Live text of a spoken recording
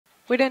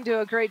we didn't do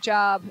a great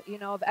job,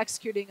 of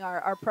executing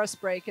our press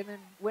break. And then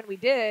when we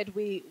did,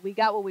 we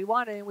got what we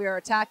wanted and we were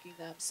attacking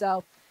them.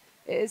 So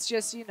it's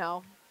just,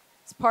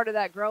 it's part of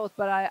that growth.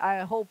 But I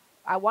hope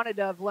I wanted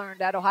to have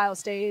learned at Ohio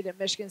State and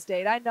Michigan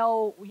State. I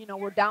know,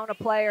 we're down a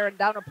player and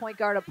down a point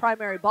guard, a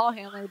primary ball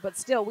handler, but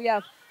still we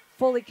have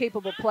fully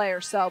capable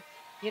players. So,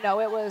 it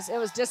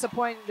was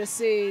disappointing to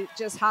see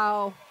just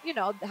how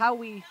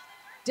we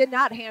did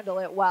not handle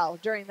it well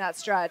during that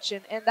stretch.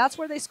 And that's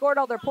where they scored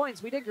all their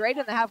points. We did great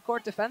in the half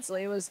court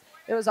defensively. It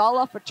was all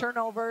off of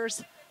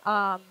turnovers.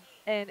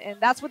 And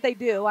that's what they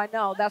do. I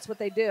know that's what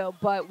they do,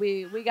 but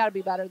we got to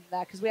be better than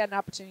that because we had an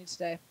opportunity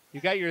today. You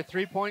got your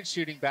three-point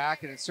shooting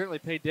back, and it certainly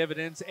paid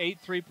dividends. 8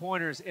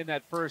 3-pointers in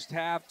that first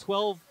half,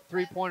 12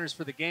 3-pointers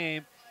for the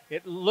game.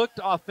 It looked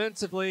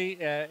offensively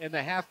in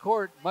the half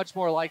court much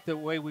more like the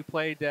way we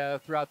played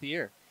throughout the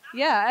year.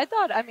 Yeah, I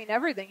thought,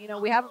 everything.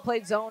 We haven't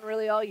played zone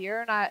really all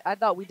year, and I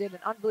thought we did an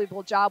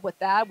unbelievable job with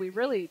that. We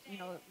really,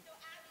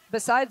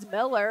 besides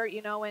Miller,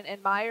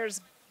 and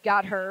Myers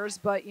got hers,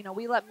 but,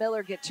 we let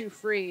Miller get too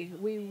free.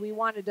 We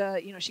wanted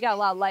to, she got a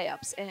lot of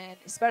layups, and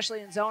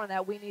especially in zone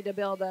that we need to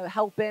be able to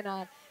help in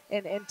on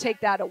and take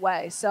that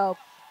away. So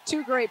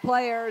two great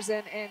players,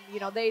 and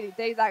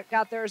they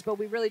got theirs, but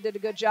we really did a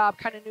good job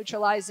kind of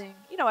neutralizing,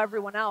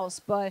 everyone else.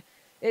 But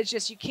it's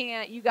just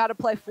you got to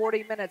play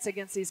 40 minutes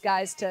against these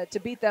guys to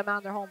beat them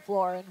on their home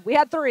floor. And we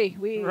had 3.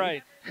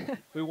 Right.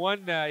 We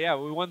won,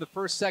 we won the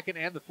first, second,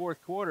 and the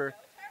fourth quarter.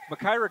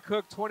 Makaira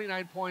Cook,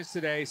 29 points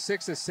today,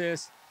 6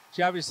 assists.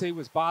 She obviously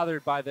was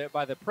bothered by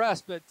the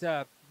press,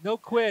 but no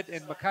quit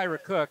in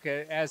Makaira Cook,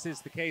 as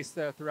is the case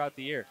throughout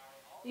the year.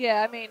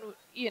 Yeah,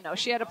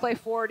 she had to play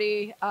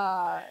 40,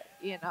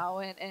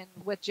 and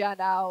with Jen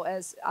out,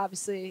 as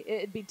obviously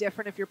it'd be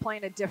different if you're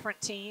playing a different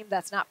team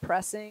that's not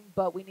pressing,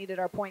 but we needed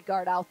our point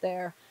guard out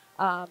there.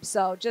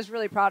 So just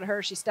really proud of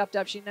her. She stepped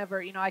up. She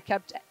never, I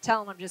kept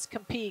telling them just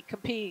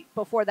compete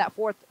before that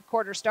fourth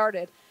quarter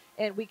started.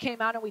 And we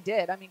came out and we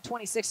did.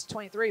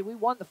 26-23, we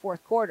won the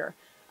fourth quarter.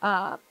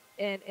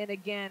 And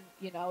again,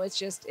 it's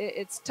just,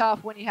 it's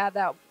tough when you have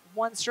that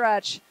one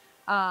stretch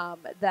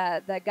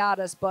that got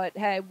us, but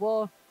hey,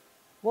 we'll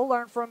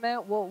learn from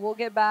it. We'll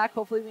get back.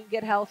 Hopefully we can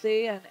get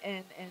healthy,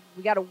 and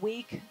we got a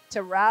week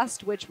to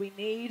rest, which we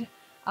need,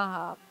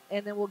 and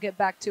then we'll get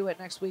back to it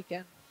next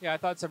weekend. Yeah, I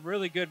thought some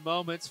really good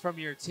moments from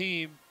your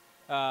team,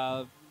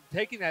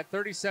 taking that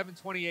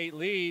 37-28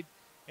 lead,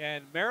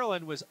 and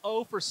Maryland was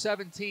 0 for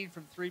 17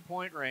 from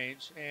three-point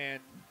range,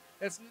 and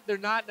they're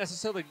not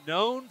necessarily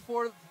known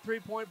for the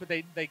three-point, but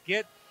they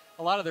get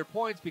a lot of their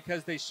points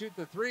because they shoot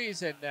the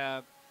threes, and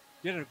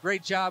did a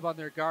great job on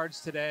their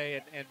guards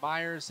today, and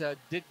Myers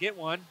did get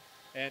one,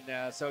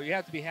 and so you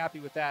have to be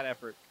happy with that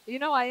effort.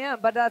 I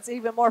am, but that's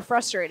even more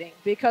frustrating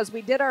because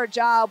we did our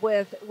job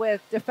with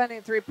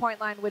defending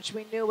three-point line, which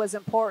we knew was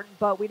important,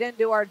 but we didn't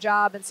do our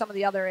job in some of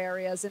the other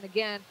areas. And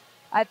again,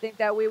 I think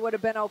that we would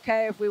have been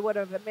okay if we would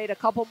have made a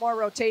couple more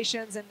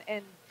rotations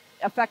and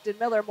affected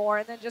Miller more,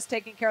 and then just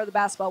taking care of the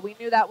basketball. We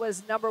knew that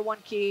was number one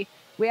key.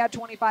 We had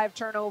 25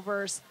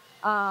 turnovers,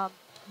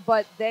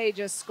 but they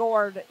just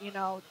scored,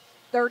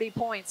 30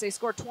 points. They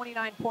scored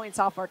 29 points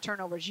off our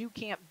turnovers. You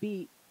can't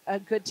beat a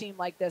good team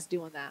like this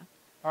doing that.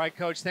 All right,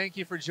 Coach, thank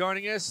you for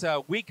joining us.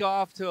 Week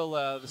off till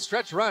the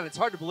stretch run. It's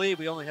hard to believe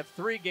we only have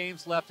 3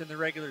 games left in the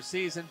regular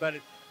season, but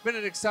it's been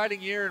an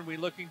exciting year, and we're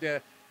looking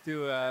to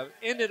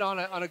end it on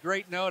a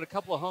great note. A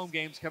couple of home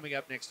games coming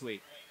up next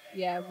week.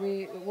 Yeah,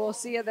 we'll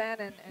see you then,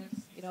 and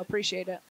appreciate it.